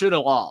 Should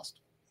have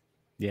lost.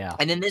 Yeah.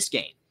 And then this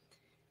game.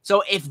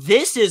 So if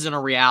this isn't a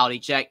reality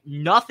check,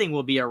 nothing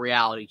will be a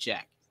reality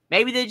check.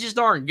 Maybe they just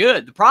aren't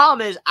good. The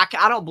problem is I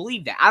don't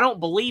believe that. I don't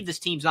believe this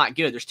team's not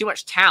good. There's too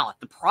much talent.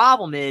 The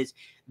problem is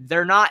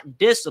they're not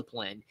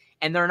disciplined.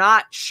 And they're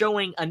not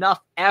showing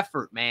enough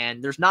effort, man.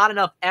 There's not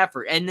enough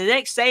effort. And the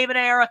Nick Saban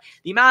era,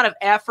 the amount of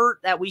effort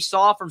that we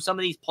saw from some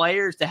of these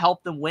players to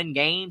help them win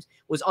games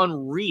was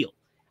unreal.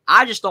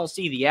 I just don't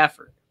see the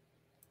effort.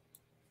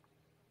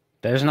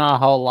 There's not a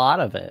whole lot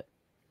of it.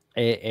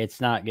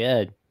 It's not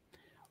good.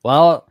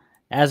 Well,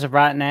 as of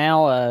right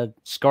now,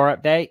 score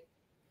update.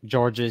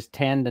 Georgia's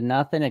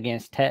 10-0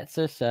 against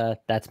Texas.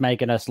 That's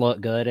making us look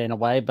good in a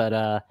way.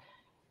 But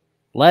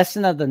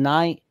lesson of the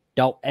night,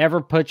 don't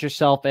ever put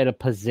yourself in a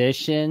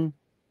position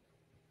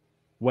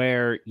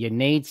where you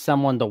need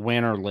someone to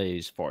win or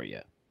lose for you.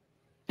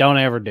 Don't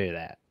ever do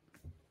that.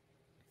 In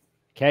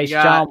case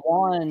John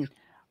won,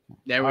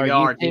 there we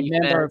go. A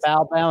member of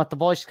Alabama at the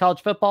Voice of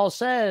College Football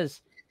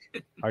says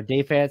our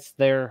defense,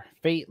 their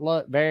feet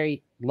looked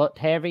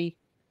heavy.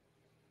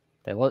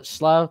 They look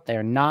slow.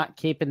 They're not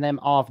keeping them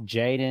off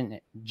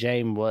Jaden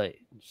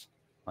Williams.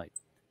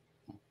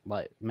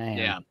 Like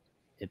man,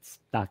 it's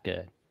not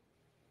good.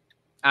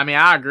 I mean,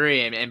 I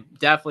agree, and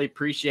definitely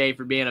appreciate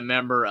for being a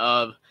member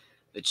of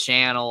the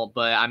channel.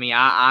 But I mean,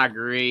 I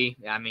agree.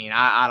 I mean,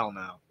 I don't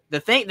know. The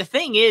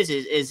thing is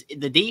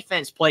the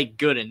defense played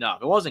good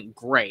enough. It wasn't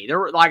great. There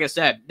were, like I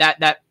said,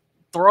 that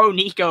throw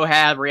Nico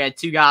had where he had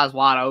 2 guys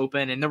wide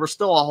open, and there was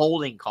still a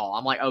holding call.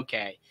 I'm like,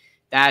 okay,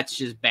 that's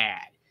just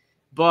bad.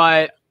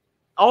 But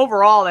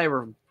overall, they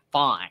were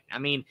fine. I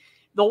mean,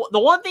 the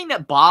one thing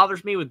that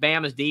bothers me with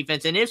Bama's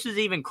defense, and this is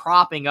even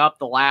cropping up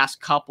the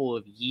last couple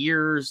of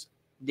years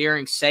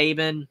during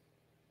Saban,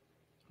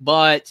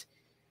 but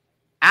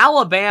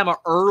Alabama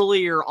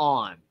earlier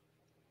on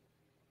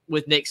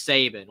with Nick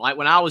Saban, like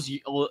when I was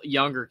a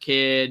younger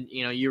kid,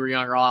 you know, you were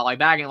younger, like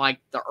back in like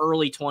the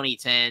early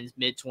 2010s,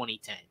 mid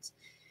 2010s,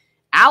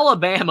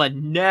 Alabama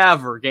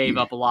never gave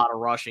up a lot of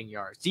rushing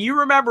yards. Do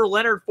you remember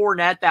Leonard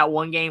Fournette, that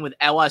one game with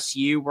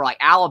LSU where like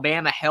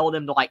Alabama held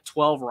him to like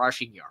 12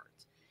 rushing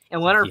yards?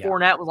 And Leonard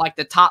Fournette was like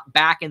the top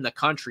back in the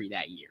country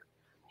that year.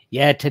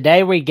 Yeah,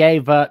 today we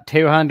gave up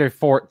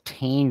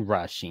 214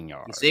 rushing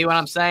yards. You see what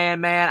I'm saying,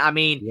 man? I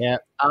mean,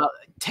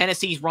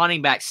 Tennessee's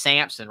running back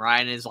Sampson, right?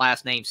 And his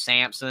last name's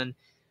Sampson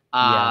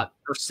or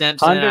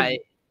Simpson.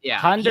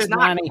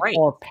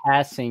 194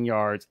 passing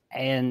yards,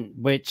 and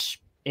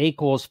which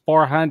equals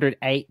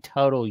 408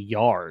 total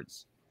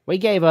yards. We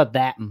gave up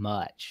that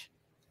much.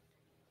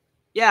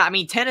 Yeah, I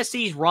mean,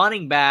 Tennessee's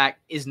running back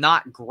is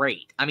not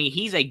great. I mean,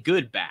 he's a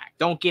good back.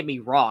 Don't get me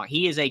wrong.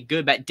 He is a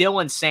good back.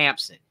 Dylan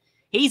Sampson.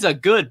 He's a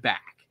good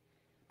back.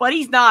 but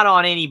he's not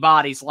on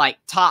anybody's like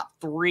top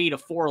 3 to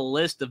 4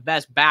 list of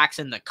best backs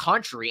in the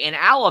country. And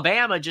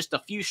Alabama just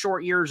a few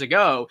short years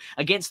ago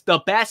against the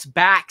best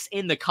backs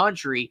in the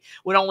country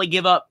would only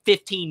give up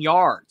 15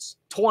 yards,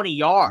 20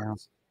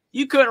 yards. Yeah.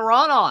 You couldn't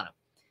run on them.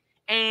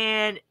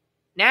 And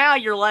now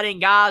you're letting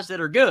guys that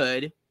are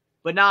good,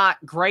 but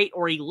not great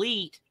or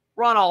elite,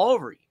 run all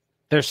over you.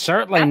 They're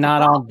certainly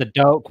not on the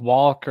Doak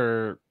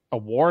Walker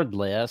award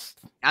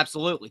list.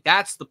 Absolutely.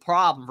 That's the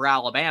problem for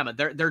Alabama.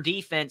 Their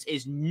defense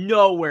is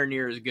nowhere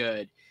near as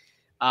good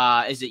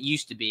as it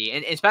used to be,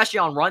 and especially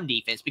on run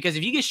defense, because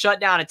if you can shut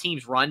down a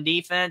team's run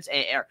defense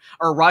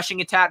or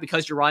rushing attack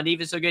because your run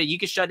defense is so good, you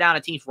can shut down a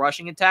team's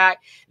rushing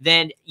attack,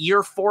 then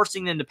you're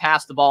forcing them to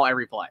pass the ball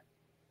every play.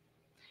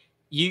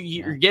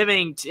 You're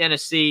giving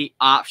Tennessee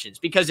options,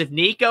 because if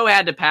Nico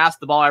had to pass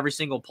the ball every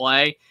single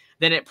play,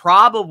 then it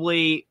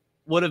probably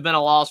would have been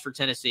a loss for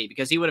Tennessee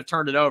because he would have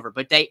turned it over.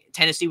 But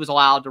Tennessee was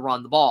allowed to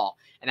run the ball,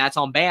 and that's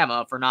on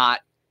Bama for not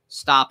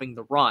stopping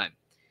the run.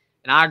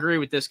 And I agree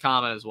with this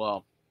comment as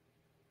well.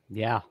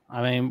 Yeah,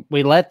 I mean,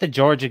 we let the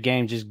Georgia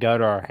game just go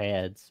to our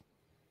heads.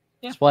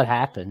 Yeah. That's what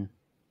happened.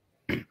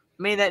 I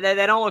mean,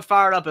 they don't look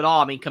fired up at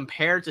all. I mean,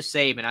 compared to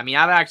Saban, I mean,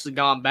 I've actually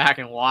gone back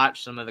and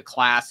watched some of the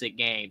classic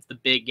games, the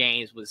big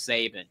games with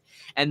Saban.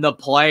 And the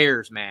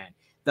players, man,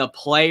 the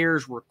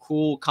players were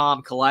cool,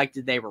 calm,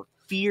 collected. They were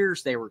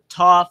fierce. They were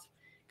tough.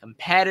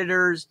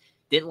 Competitors,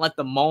 didn't let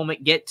the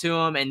moment get to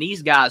them, and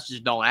these guys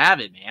just don't have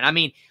it, man. I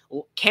mean,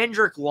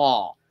 Kendrick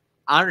Law,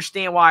 I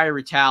understand why he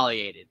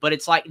retaliated, but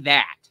it's like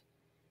that.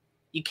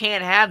 You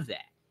can't have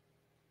that.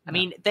 I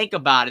mean, think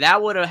about it.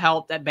 That would have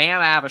helped that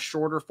Bama have a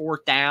shorter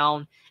 4th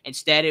down.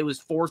 Instead, it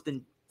was 4th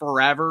and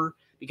forever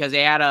because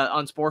they had an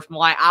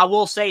unsportsmanlike. I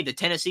will say the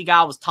Tennessee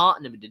guy was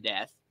taunting him to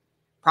death.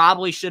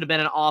 Probably should have been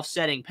an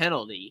offsetting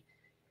penalty.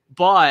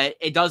 But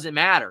it doesn't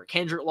matter.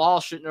 Kendrick Law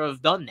shouldn't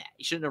have done that.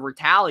 He shouldn't have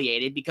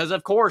retaliated because,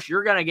 of course,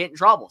 you're going to get in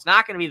trouble. It's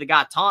not going to be the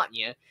guy taunting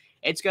you.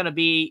 It's going to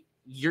be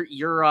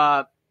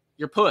your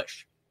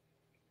push.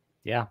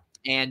 Yeah.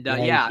 And,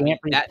 I mean,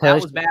 that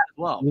was bad as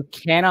well. You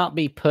cannot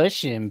be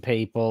pushing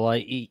people.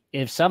 Like,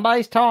 if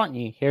somebody's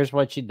taunting you, here's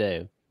what you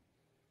do.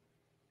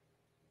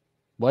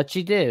 What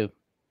you do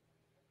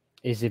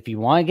is if you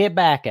want to get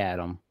back at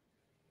them,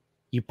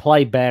 you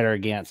play better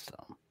against them.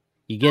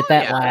 You get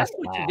that last. That's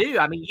what you do.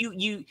 I mean,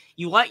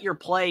 you let your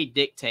play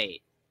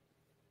dictate.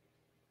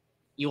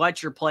 You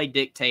let your play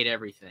dictate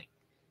everything.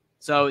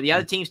 So the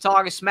other team's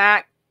talking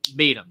smack,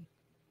 beat them.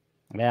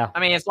 Yeah. I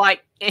mean, it's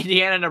like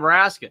Indiana,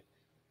 Nebraska.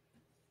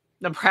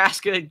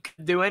 Nebraska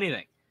couldn't do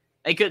anything.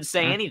 They couldn't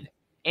say anything.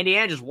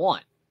 Indiana just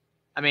won.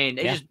 I mean,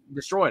 they just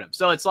destroyed them.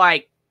 So it's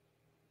like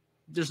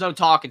there's no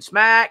talking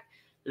smack.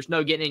 There's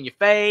no getting in your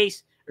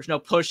face. There's no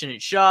pushing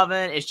and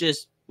shoving. It's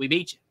just we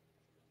beat you.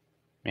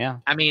 Yeah.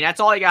 I mean, that's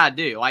all you got to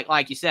do.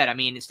 Like you said, I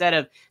mean, instead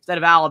of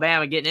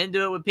Alabama getting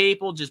into it with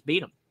people, just beat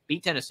them.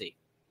 Beat Tennessee.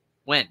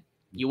 Win.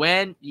 You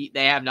win,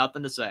 they have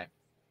nothing to say.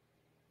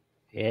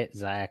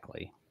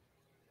 Exactly.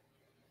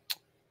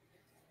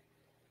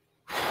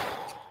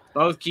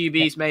 Both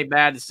QBs made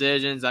bad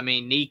decisions. I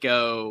mean,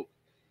 Nico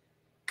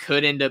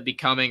could end up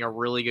becoming a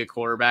really good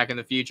quarterback in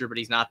the future, but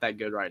he's not that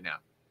good right now.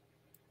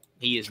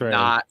 He is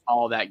not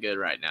all that good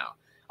right now.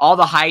 All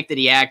the hype that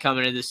he had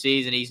coming into the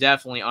season, he's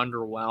definitely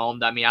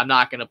underwhelmed. I mean, I'm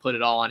not going to put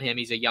it all on him.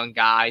 He's a young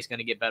guy. He's going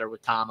to get better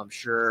with time, I'm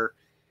sure.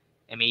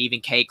 I mean, even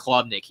Kay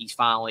Klubnik, he's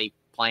finally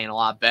playing a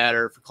lot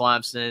better for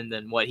Clemson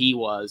than what he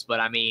was.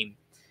 But, I mean,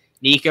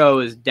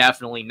 Nico is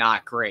definitely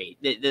not great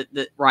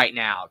right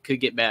now. Could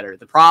get better.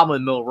 The problem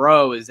with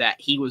Milroe is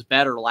that he was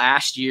better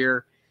last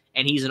year,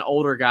 and he's an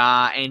older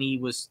guy, and he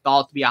was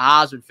thought to be a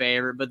Heisman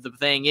favorite. But the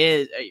thing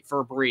is, for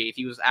a brief,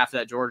 he was after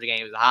that Georgia game,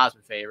 he was a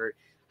Heisman favorite,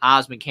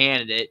 Heisman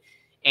candidate.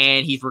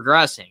 And he's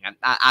regressing.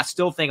 I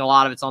still think a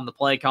lot of it's on the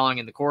play calling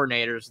and the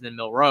coordinators than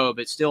Milroe,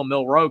 but still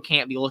Milroe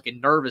can't be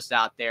looking nervous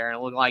out there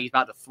and look like he's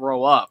about to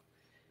throw up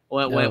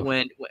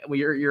when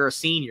you're a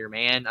senior,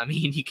 man. I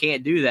mean, you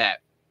can't do that.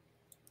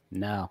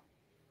 No,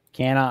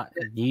 cannot.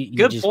 You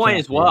Good point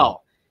as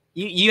well.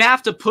 You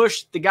have to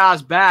push the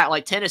guys back.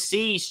 Like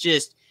Tennessee's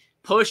just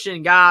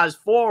pushing guys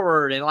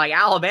forward, and like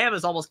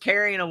Alabama's almost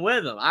carrying them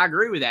with them. I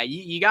agree with that.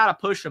 You got to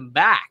push them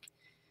back.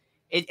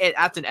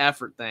 That's an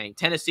effort thing.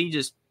 Tennessee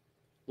just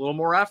a little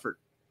more effort.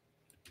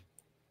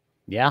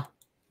 Yeah.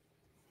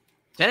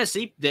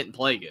 Tennessee didn't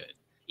play good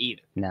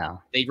either.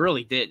 No. They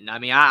really didn't. I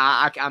mean,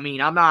 I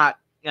mean, I'm not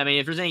 – I mean,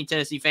 if there's any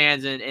Tennessee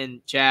fans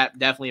in chat,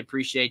 definitely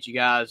appreciate you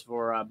guys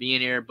for being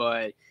here,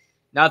 but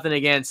nothing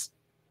against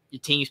your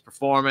team's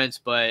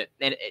performance. But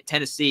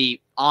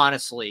Tennessee,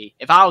 honestly,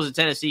 if I was a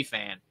Tennessee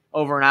fan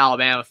over an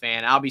Alabama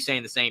fan, I'll be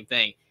saying the same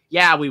thing.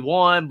 Yeah, we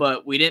won,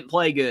 but we didn't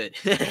play good.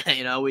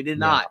 We did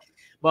not.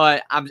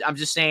 But I'm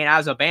just saying,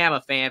 as a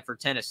Bama fan for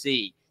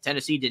Tennessee,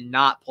 Tennessee did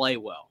not play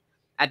well.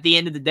 At the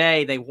end of the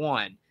day, they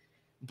won.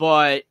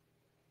 But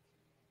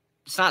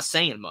it's not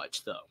saying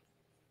much, though.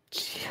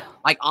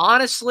 Like,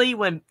 honestly,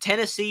 when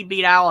Tennessee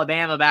beat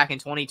Alabama back in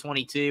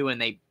 2022 and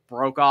they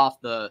broke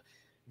off the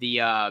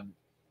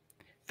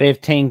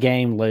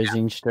 15-game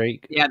losing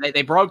streak. Yeah,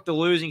 they broke the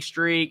losing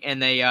streak,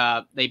 and they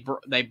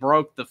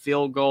broke the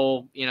field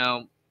goal. You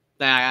know,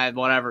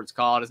 whatever it's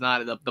called. It's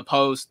not the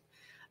post.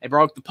 They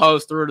broke the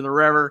post through to the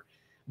river.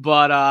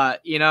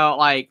 But you know,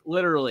 like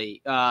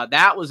literally,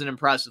 that was an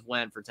impressive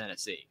win for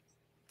Tennessee,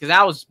 because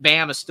that was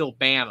Bama still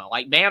Bama.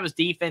 Like Bama's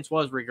defense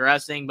was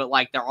regressing, but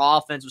like their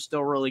offense was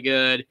still really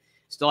good.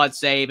 Still had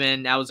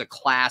Saban. That was a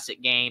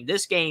classic game.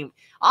 This game,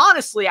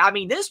 honestly, I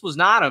mean, this was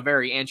not a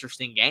very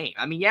interesting game.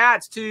 I mean, yeah,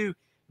 it's two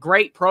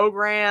great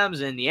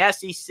programs and the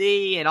SEC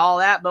and all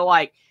that, but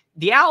like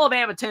the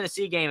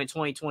Alabama-Tennessee game in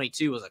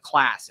 2022 was a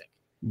classic.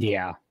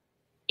 Yeah.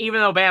 Even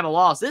though Bama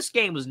lost, this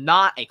game was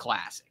not a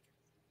classic.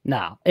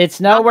 No, it's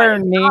nowhere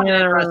near not an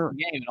interesting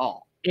game at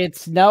all.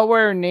 It's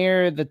nowhere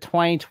near the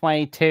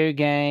 2022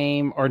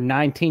 game or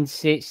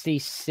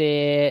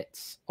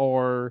 1966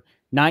 or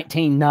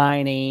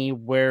 1990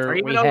 where or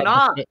even we had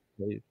 09.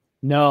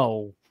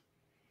 No.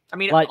 I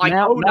mean, like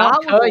Mount, 09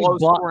 was a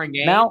low-scoring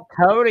game. Mount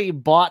Cody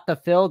bought the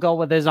field goal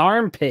with his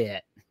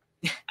armpit.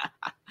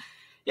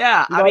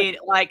 Yeah, I mean,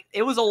 like,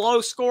 it was a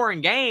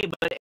low-scoring game,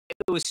 but it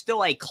was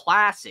still a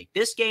classic.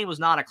 This game was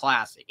not a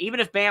classic.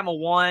 Even if Bama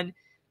won,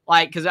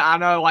 like, because I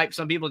know, like,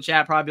 some people in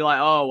chat probably be like,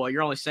 oh, well,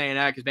 you're only saying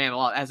that because Bama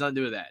lost. It has nothing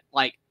to do with that.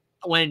 Like,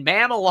 when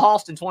Bama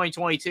lost in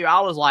 2022, I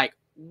was like,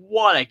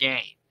 what a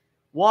game.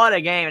 What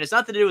a game. And it's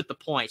nothing to do with the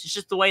points. It's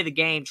just the way the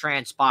game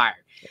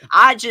transpired.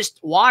 I just,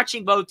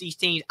 watching both these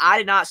teams, I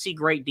did not see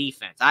great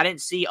defense. I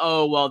didn't see,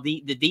 oh, well,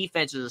 the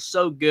defenses are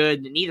so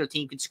good that neither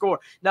team can score.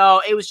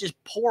 No, it was just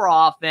poor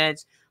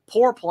offense,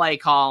 poor play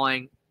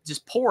calling,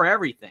 just poor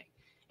everything.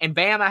 And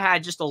Bama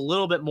had just a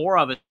little bit more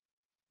of it.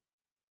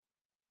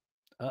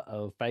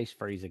 Uh-oh, face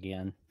freeze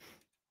again.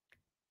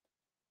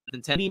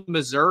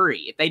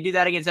 Missouri. If they do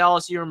that against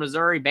LSU or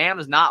Missouri,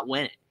 Bama's not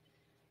winning.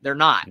 They're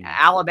not.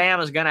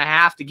 Alabama's going to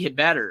have to get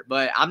better,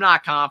 but I'm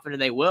not confident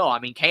they will. I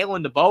mean,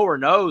 Kalen DeBoer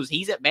knows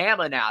he's at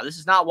Bama now. This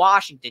is not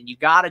Washington. You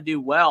got to do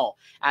well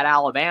at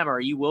Alabama or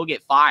you will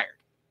get fired.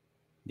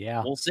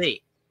 Yeah. We'll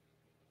see.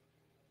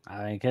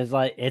 I mean, because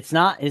like it's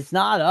not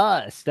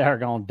us that are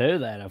going to do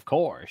that, of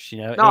course. You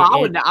know, no,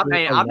 I'm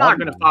not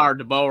going to fire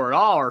DeBoer at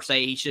all or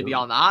say he should be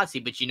on the hot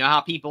seat, but you know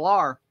how people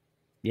are.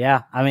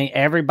 Yeah, I mean,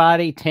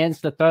 everybody tends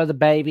to throw the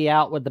baby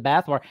out with the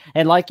bathwater.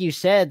 And like you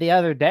said the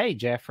other day,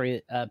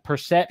 Jeffrey,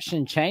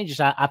 perception changes.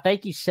 I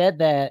think you said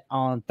that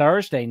on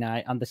Thursday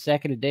night on the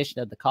second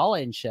edition of the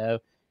call-in show.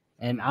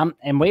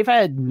 And we've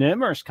had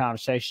numerous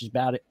conversations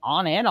about it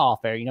on and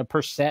off air. You know,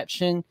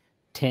 perception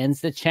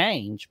tends to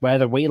change,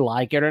 whether we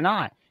like it or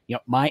not. You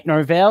know, Mike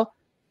Norvell,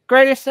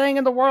 greatest thing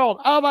in the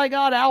world. Oh, my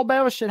God,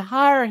 Alabama should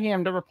hire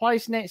him to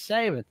replace Nick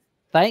Saban.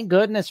 Thank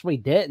goodness we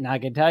didn't. I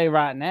can tell you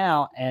right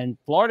now. And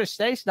Florida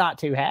State's not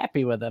too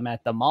happy with him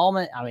at the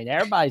moment. I mean,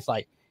 everybody's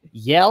like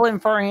yelling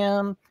for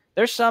him.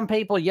 There's some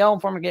people yelling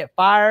for him to get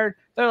fired.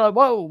 They're like,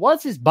 whoa,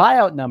 what's his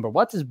buyout number?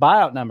 What's his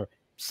buyout number?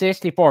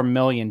 $64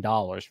 million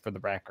for the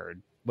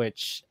record,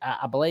 which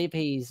I believe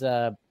he's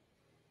a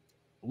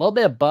little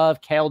bit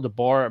above Cale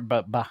DeBoer,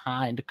 but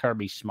behind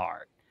Kirby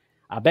Smart.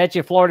 I bet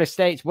you Florida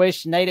State's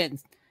wishing they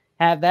didn't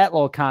have that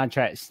little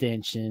contract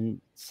extension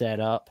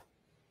set up.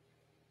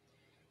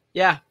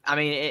 Yeah, I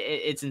mean,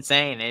 it's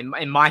insane.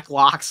 And Mike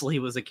Locksley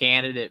was a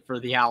candidate for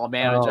the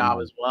Alabama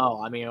job as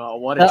well. I mean,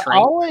 what a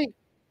train.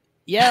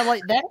 Yeah,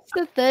 like that's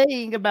the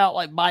thing about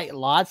like Mike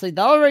Locksley.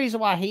 The only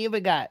reason why he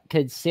even got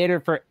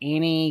considered for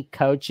any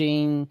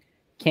coaching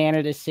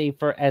candidacy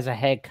for as a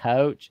head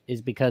coach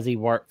is because he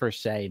worked for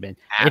Saban.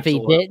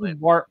 Absolutely. If he didn't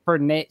work for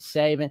Nick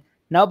Saban,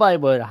 nobody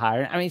would have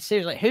hired him. I mean,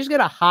 seriously, who's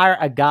going to hire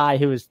a guy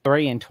who was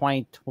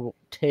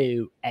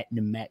 3-22 at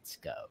New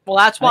Mexico? Well,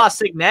 that's why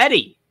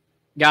Cignetti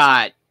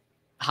got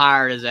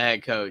hired as a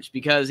head coach,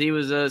 because he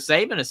was a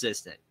Saban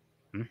assistant.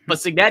 Mm-hmm. But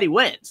Cignetti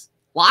wins.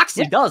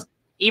 Locksley doesn't,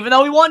 even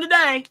though he won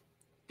today.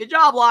 Good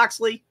job,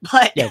 Locksley.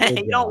 But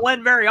you don't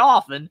win very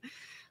often.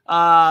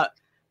 But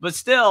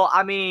still,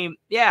 I mean,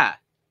 yeah.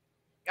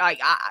 Like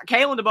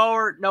Kalen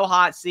DeBoer, no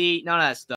hot seat, none of that stuff.